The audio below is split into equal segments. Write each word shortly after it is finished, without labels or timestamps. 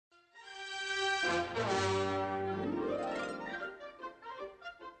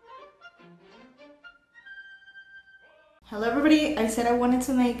Hello everybody, I said I wanted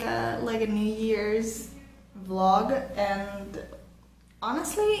to make a New Year's vlog, and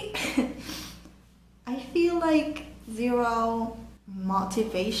honestly I feel like zero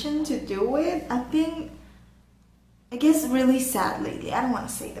motivation to do it. I've been, I guess, really sad lately. I don't want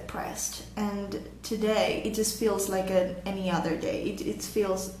to say depressed, and today it just feels like any other day. It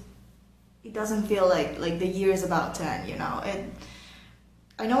doesn't feel like the year is about to end, you know.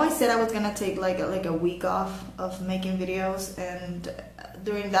 I know I said I was gonna take like a week off of making videos, and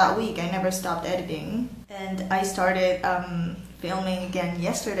during that week I never stopped editing, and I started filming again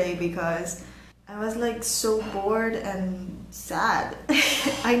yesterday because I was like so bored and sad.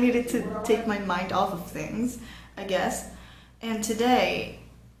 I needed to take my mind off of things, I guess. And today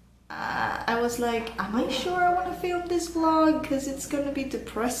I was like, am I sure I want to film this vlog? Because it's gonna be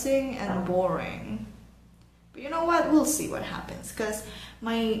depressing and boring. But you know what, we'll see what happens, because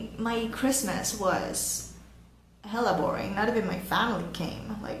my Christmas was hella boring. Not even my family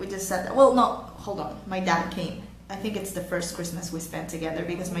came. Like, we just said that. Well, no, hold on, my dad came. I think it's the first Christmas we spent together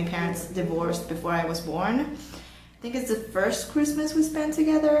because my parents divorced before I was born. I think it's the first Christmas we spent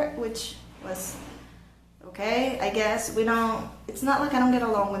together, which was okay, I guess. It's not like I don't get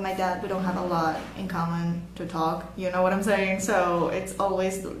along with my dad. We don't have a lot in common to talk, you know what I'm saying? So it's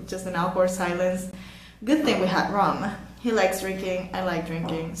always just an awkward silence. Good thing we had rum. He likes drinking, I like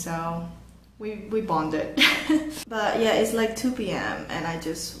drinking, so we bonded. But yeah, it's like 2 p.m. and I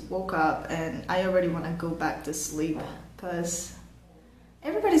just woke up and I already want to go back to sleep because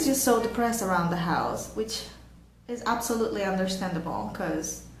everybody's just so depressed around the house, which is absolutely understandable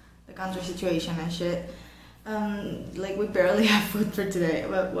because the country situation and shit. Like, we barely have food for today,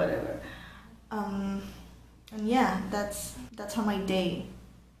 but whatever. And yeah, that's how my day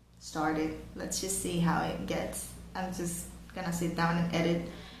started. Let's just see how it gets. I'm just gonna sit down and edit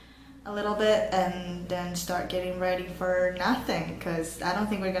a little bit and then start getting ready for nothing, because I don't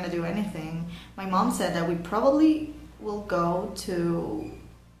think we're gonna do anything. My mom said that we probably will go to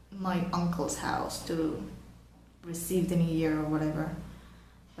my uncle's house to receive the new year or whatever,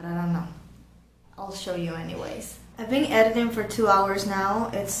 but I don't know. I'll show you anyways. I've been editing for 2 hours now.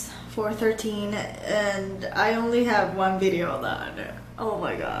 It's 4:13 and I only have one video done. Oh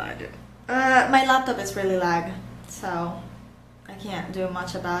my god. My laptop is really lag, so I can't do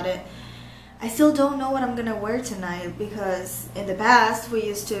much about it. I still don't know what I'm gonna wear tonight, because in the past we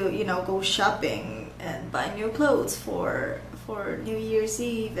used to, you know, go shopping and buy new clothes for New Year's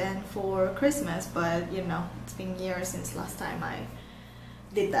Eve and for Christmas, but you know, it's been years since last time I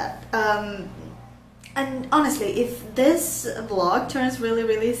did that. And honestly, if this vlog turns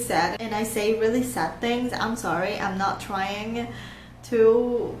really sad and I say really sad things, I'm sorry. I'm not trying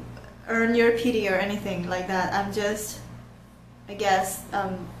to earn your pity or anything like that. I'm just, I guess,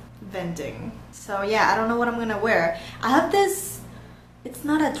 venting. So yeah, I don't know what I'm gonna wear. I have this, it's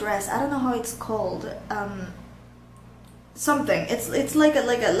not a dress, I don't know how it's called, something. It's like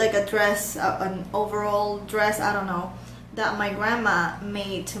a dress, an overall dress, I don't know, that my grandma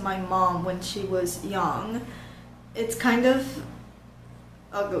made to my mom when she was young. It's kind of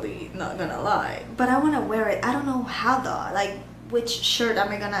ugly, not gonna lie, but I want to wear it. I don't know how though, like which shirt am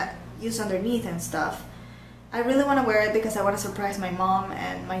I gonna use underneath and stuff. I really want to wear it because I want to surprise my mom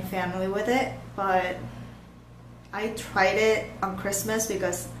and my family with it, but I tried it on Christmas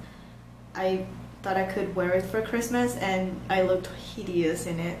because I thought I could wear it for Christmas and I looked hideous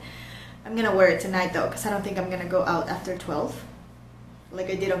in it. I'm gonna wear it tonight though, because I don't think I'm gonna go out after 12 like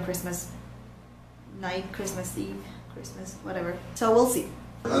I did on Christmas night, Christmas Eve, Christmas, whatever. So we'll see.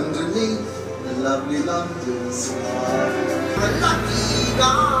 Underneath the lovely London sky, the lucky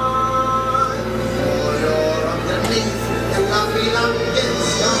guy, for you're underneath the lovely London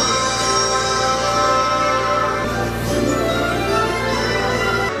sky.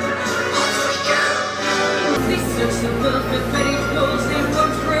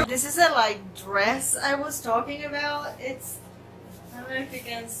 This is a like dress I was talking about. It's, I don't know if you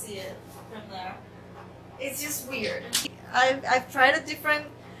can see it from there. It's just weird. I've tried a different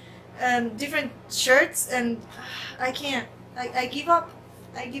shirts and I can't. I give up.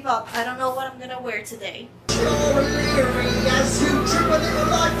 I give up. I don't know what I'm gonna wear today. So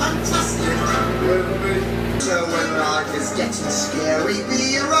when life is getting scary,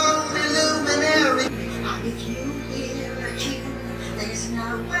 be your own illuminary. If you hear a tune, there's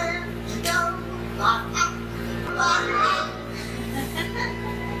nowhere to go.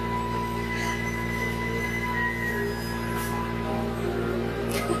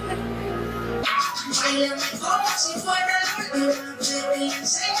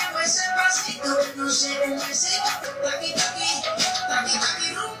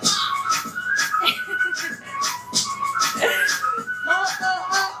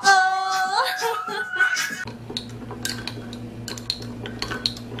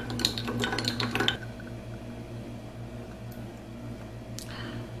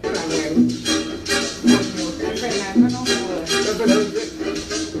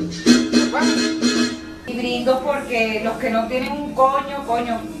 Y brindo porque los que no tienen un coño,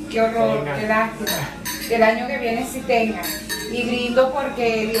 qué horror, qué lástima. Que el año que viene sí tengan. Y brindo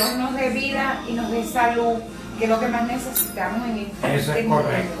porque Dios nos dé vida y nos dé salud, que es lo que más necesitamos en este Eso es mundo.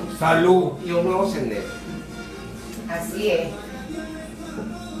 correcto. Salud y un nuevo sendero. Así es.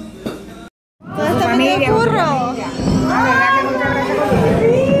 Todo este familia, curro.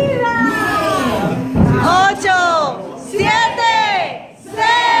 8, 7, 6,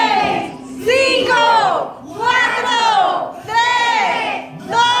 5, 4, 3,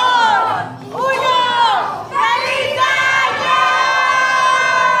 2, 1. ¡Feliz año!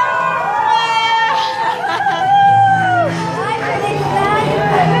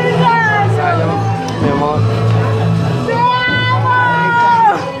 Mi amor.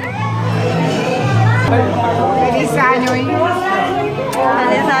 Feliz año, hijo.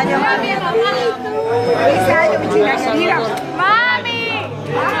 Feliz año, mami. Feliz año, mi chica querida. ¡Mami!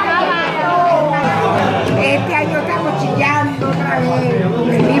 Este año estamos chillando otra vez, con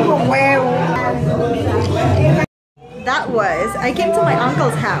el mismo huevo. That was, I came to my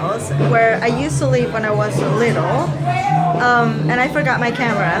uncle's house where I used to live when I was little, and I forgot my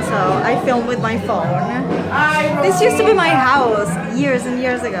camera, so I filmed with my phone. This used to be my house years and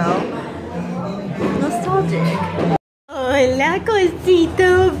years ago. Nostalgic. Hola,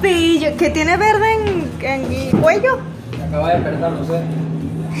 cosito bello. ¿Qué tiene verde en el cuello? Acaba de despertar, no sé.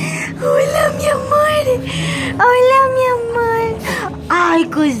 Hola, mi amor. Hola, mi amor. Ay,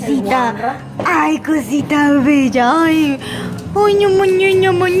 cosita. Ay, cosita bella. Ay,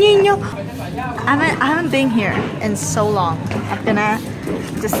 niño, niño. I haven't been here in so long. I'm gonna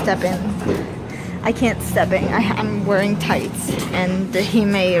just step in. I can't step in. I'm wearing tights, and he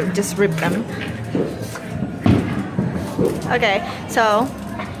may just rip them. Okay, so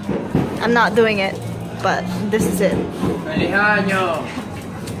I'm not doing it, but this is it. ¡Feliz año!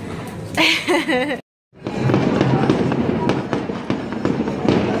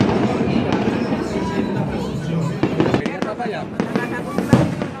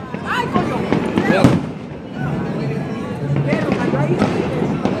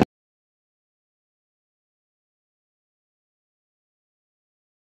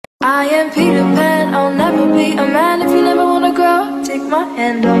 I am Peter Pan, I'll never be a man if you never wanna grow. Take my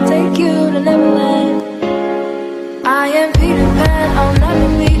hand, I'll take you to Neverland. I am Peter Pan, I'll never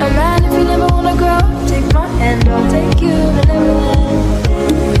be a man if you never wanna grow. Take my hand, I'll take you to Neverland.